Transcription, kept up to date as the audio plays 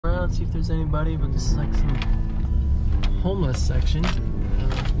around, see if there's anybody, but this is like some homeless section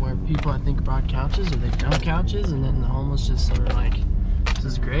where people, I think, brought couches or they dumped couches, and then the homeless just sort of like, this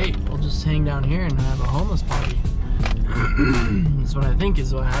is great, we'll just hang down here and have a homeless party. That's what I think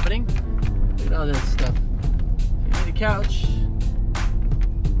is what's happening. Look at all this stuff. If you need a couch, a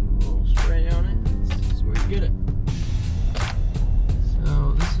little spray on it, this is where you get it.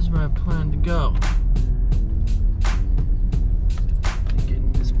 So this is where I plan to go.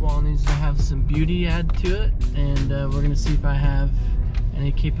 This wall needs to have some beauty added to it, and we're gonna see if I have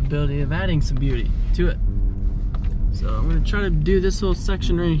any capability of adding some beauty to it. So I'm gonna try to do this little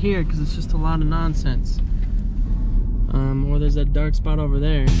section right here because it's just a lot of nonsense. Or there's that dark spot over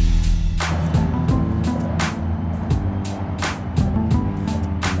there.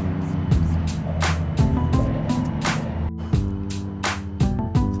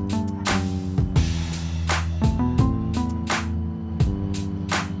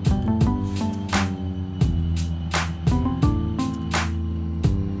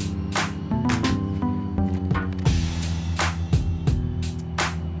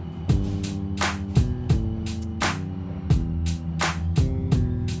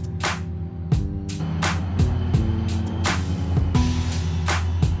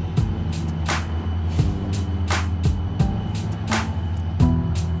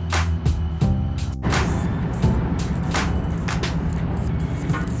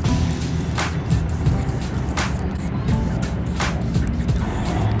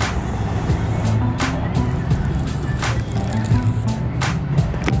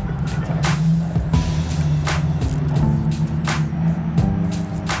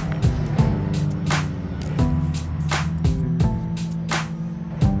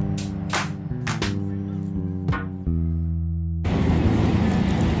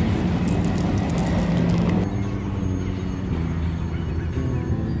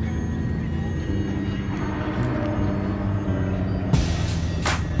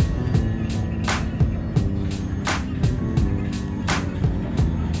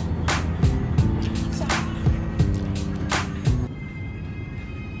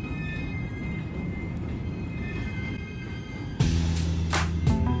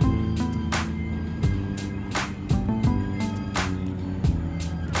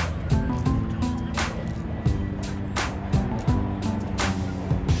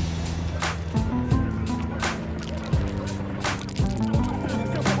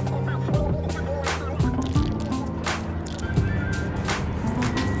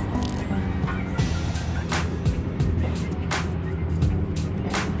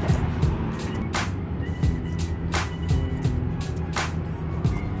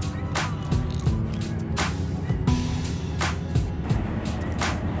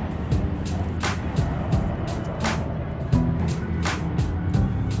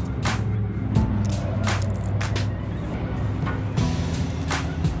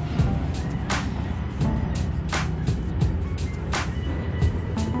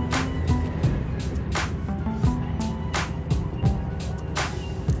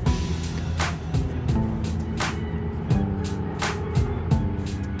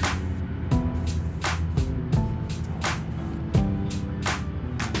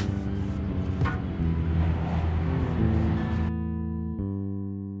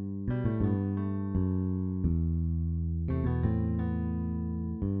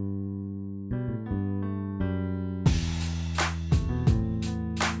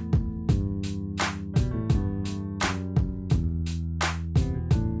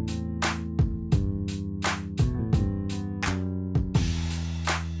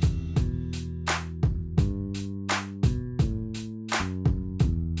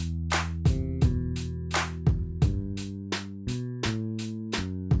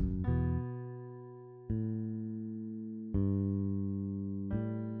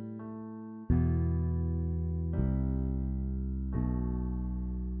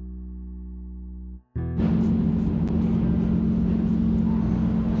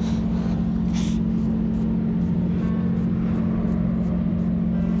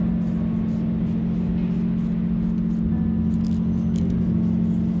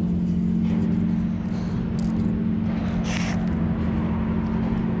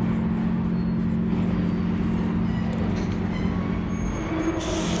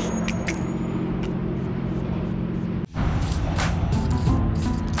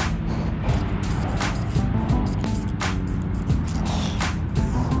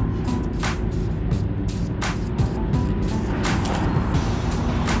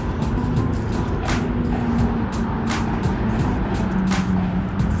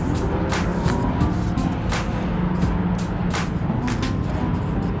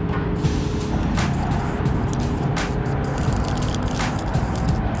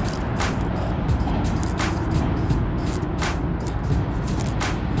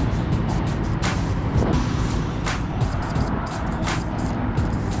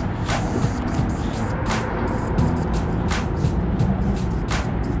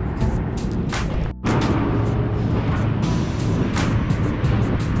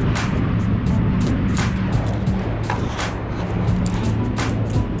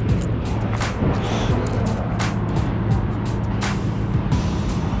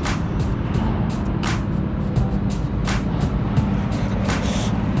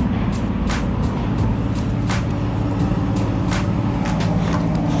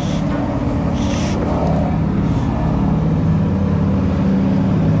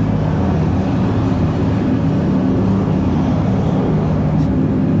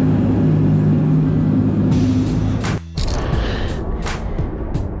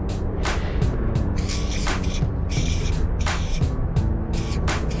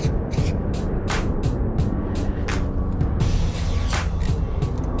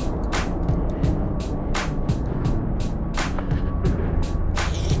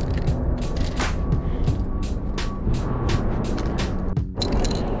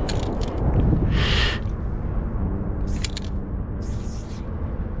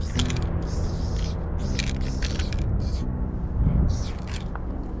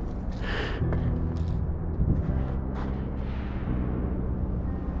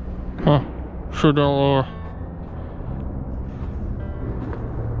 Sit down lower.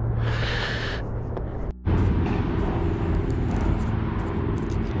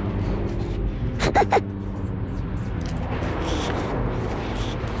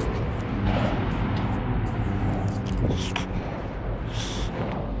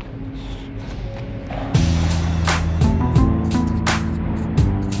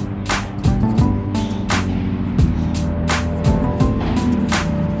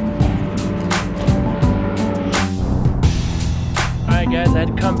 Guys, I had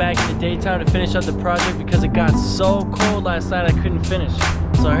to come back in the daytime to finish up the project because it got so cold last night I couldn't finish.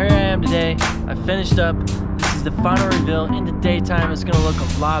 So here I am today. I finished up. This is the final reveal. In the daytime it's gonna look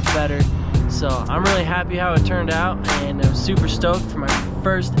a lot better. So I'm really happy how it turned out, and I'm super stoked for my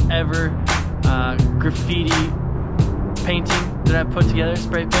first ever graffiti painting that I put together,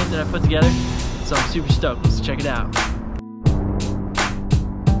 spray paint that I put together. So I'm super stoked. Let's check it out.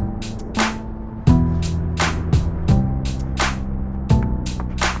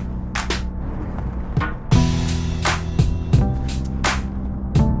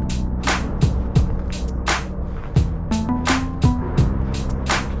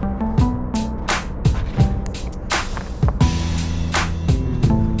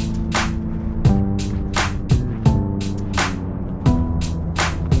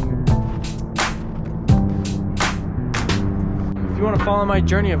 If you want to follow my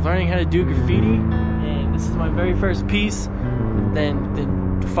journey of learning how to do graffiti, and this is my very first piece,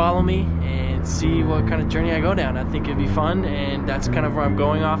 then follow me and see what kind of journey I go down. I think it'd be fun, and that's kind of where I'm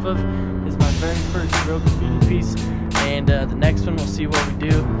going off of. This is my very first real graffiti piece, and the next one we'll see what we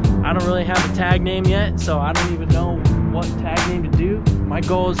do. I don't really have a tag name yet, so I don't even know what tag name to do. My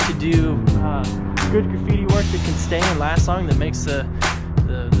goal is to do good graffiti work that can stay and last long, that makes the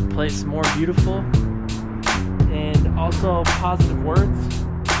place more beautiful. And also positive words.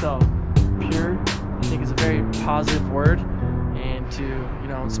 So pure, I think, is a very positive word, and to, you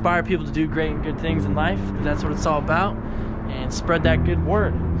know, inspire people to do great and good things in life, because that's what it's all about, and spread that good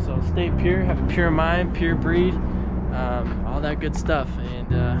word. So stay pure, have a pure mind, pure breed, all that good stuff.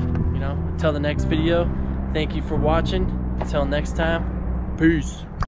 And you know, until the next video, thank you for watching. Until next time, peace.